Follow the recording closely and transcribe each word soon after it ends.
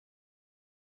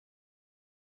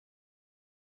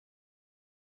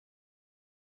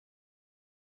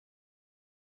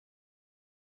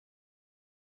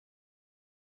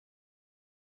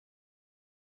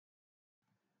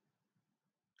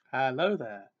Hello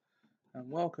there,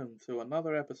 and welcome to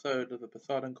another episode of the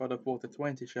Poseidon God of Water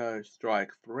 20 show,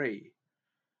 Strike 3.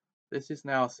 This is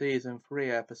now Season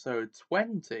 3, Episode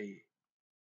 20,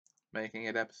 making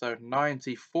it Episode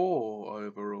 94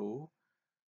 overall,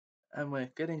 and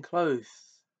we're getting close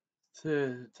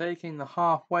to taking the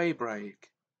halfway break.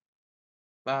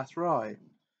 That's right,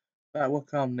 that will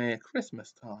come near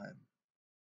Christmas time.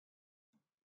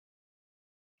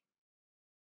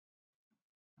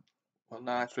 Well,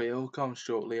 naturally, it will come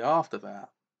shortly after that.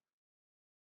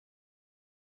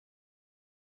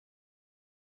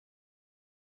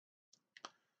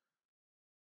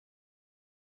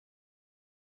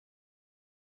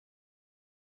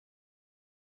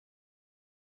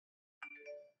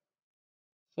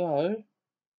 So,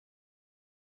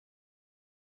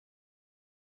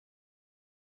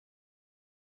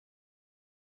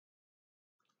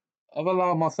 I've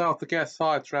allowed myself to get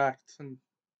sidetracked and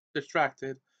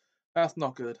distracted. That's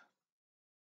not good.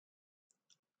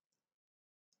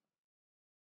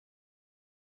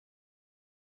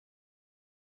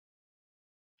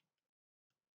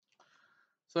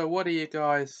 So, what do you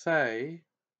guys say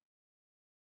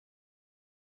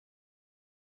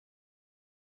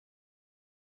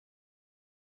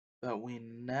that we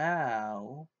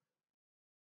now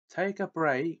take a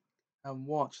break and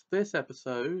watch this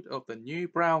episode of the New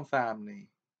Brown Family?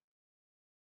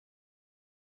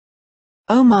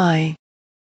 Oh my.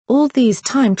 All these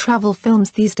time travel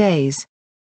films these days.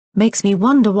 Makes me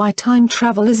wonder why time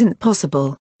travel isn't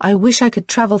possible. I wish I could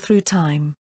travel through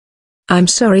time. I'm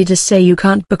sorry to say you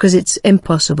can't because it's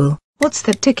impossible. What's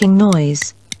that ticking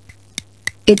noise?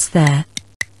 It's there.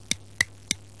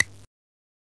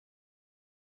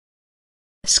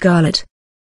 Scarlet.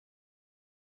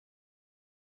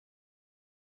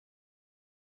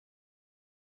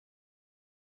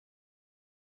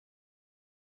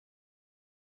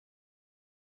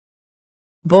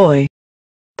 Boy.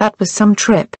 That was some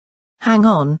trip. Hang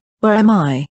on, where am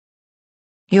I?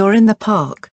 You're in the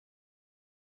park.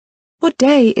 What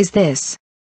day is this?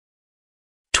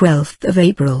 12th of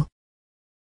April.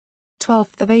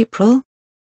 12th of April?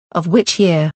 Of which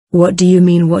year? What do you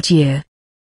mean what year?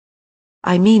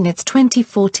 I mean it's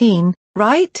 2014,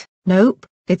 right? Nope,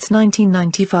 it's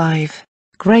 1995.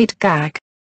 Great gag.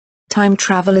 Time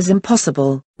travel is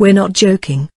impossible. We're not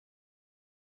joking.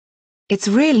 It's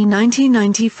really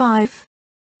 1995.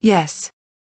 Yes.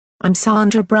 I'm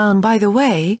Sandra Brown by the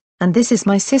way, and this is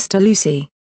my sister Lucy.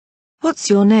 What's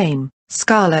your name?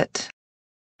 Scarlett.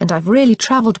 And I've really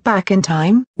traveled back in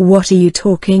time. What are you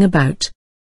talking about?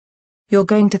 You're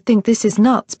going to think this is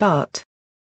nuts, but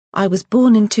I was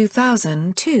born in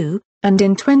 2002, and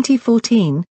in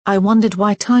 2014, I wondered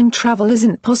why time travel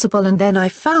isn't possible, and then I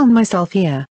found myself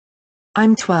here.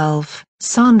 I'm 12,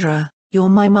 Sandra, you're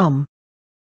my mum.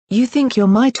 You think you're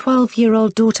my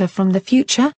 12-year-old daughter from the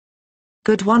future?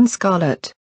 Good one,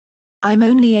 Scarlett. I'm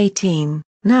only 18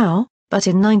 now, but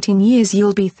in 19 years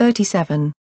you'll be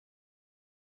 37.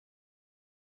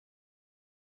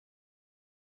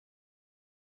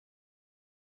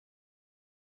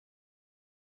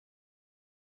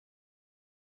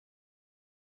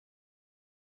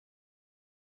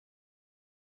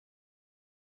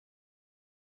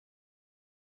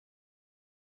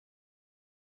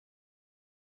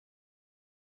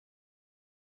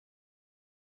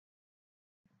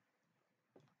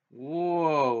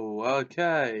 Whoa,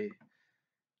 okay.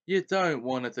 You don't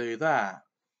want to do that.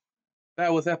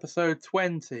 That was episode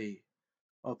 20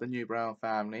 of the New Brown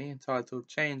Family, entitled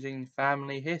Changing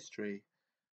Family History.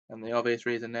 And the obvious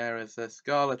reason there is that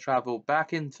Scarlett travelled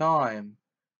back in time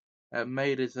and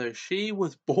made it so she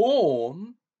was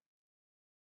born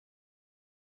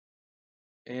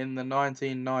in the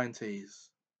 1990s.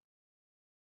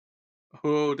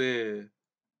 Oh dear.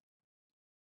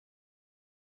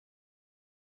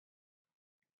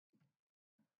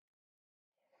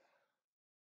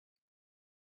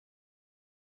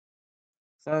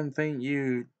 Something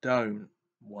you don't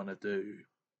want to do.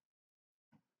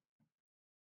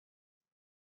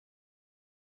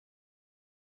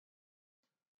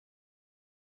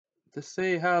 To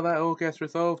see how that all gets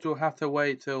resolved, you'll have to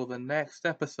wait till the next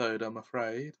episode, I'm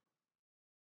afraid.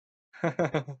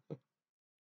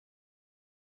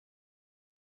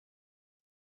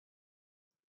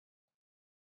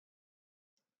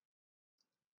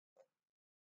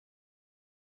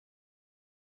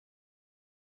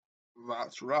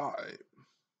 That's right.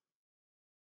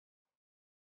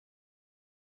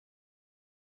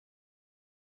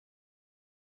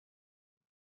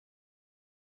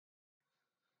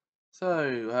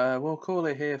 So, we'll call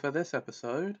it here for this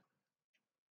episode.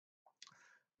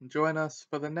 Join us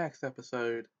for the next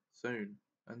episode soon.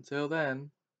 Until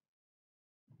then,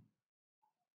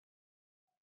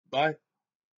 Bye.